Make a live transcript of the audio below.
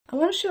I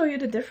want to show you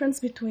the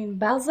difference between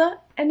Balsa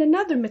and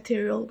another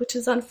material which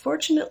is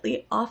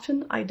unfortunately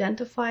often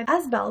identified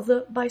as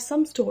Balsa by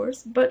some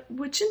stores, but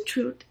which in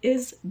truth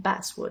is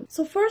Basswood.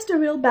 So first, the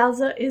real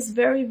Balsa is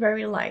very,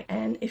 very light,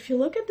 and if you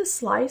look at the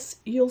slice,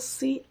 you'll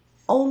see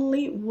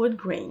only wood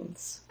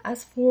grains.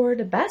 As for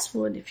the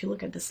basswood, if you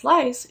look at the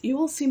slice, you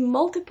will see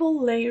multiple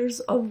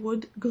layers of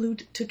wood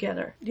glued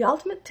together. The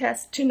ultimate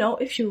test to know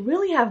if you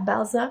really have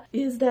Balsa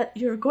is that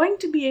you're going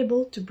to be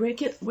able to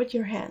break it with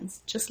your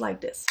hands, just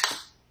like this.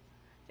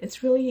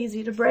 It's really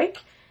easy to break,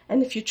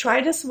 and if you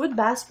try this with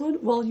basswood,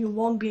 well, you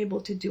won't be able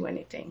to do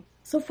anything.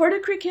 So for the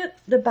Cricut,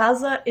 the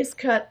Balsa is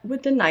cut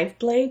with the knife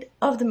blade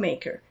of the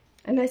maker.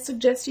 And I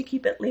suggest you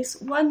keep at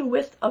least one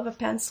width of a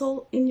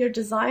pencil in your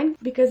design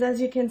because, as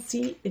you can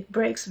see, it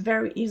breaks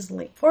very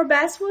easily. For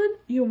basswood,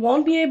 you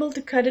won't be able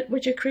to cut it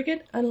with your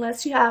Cricut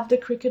unless you have the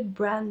Cricut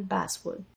brand basswood.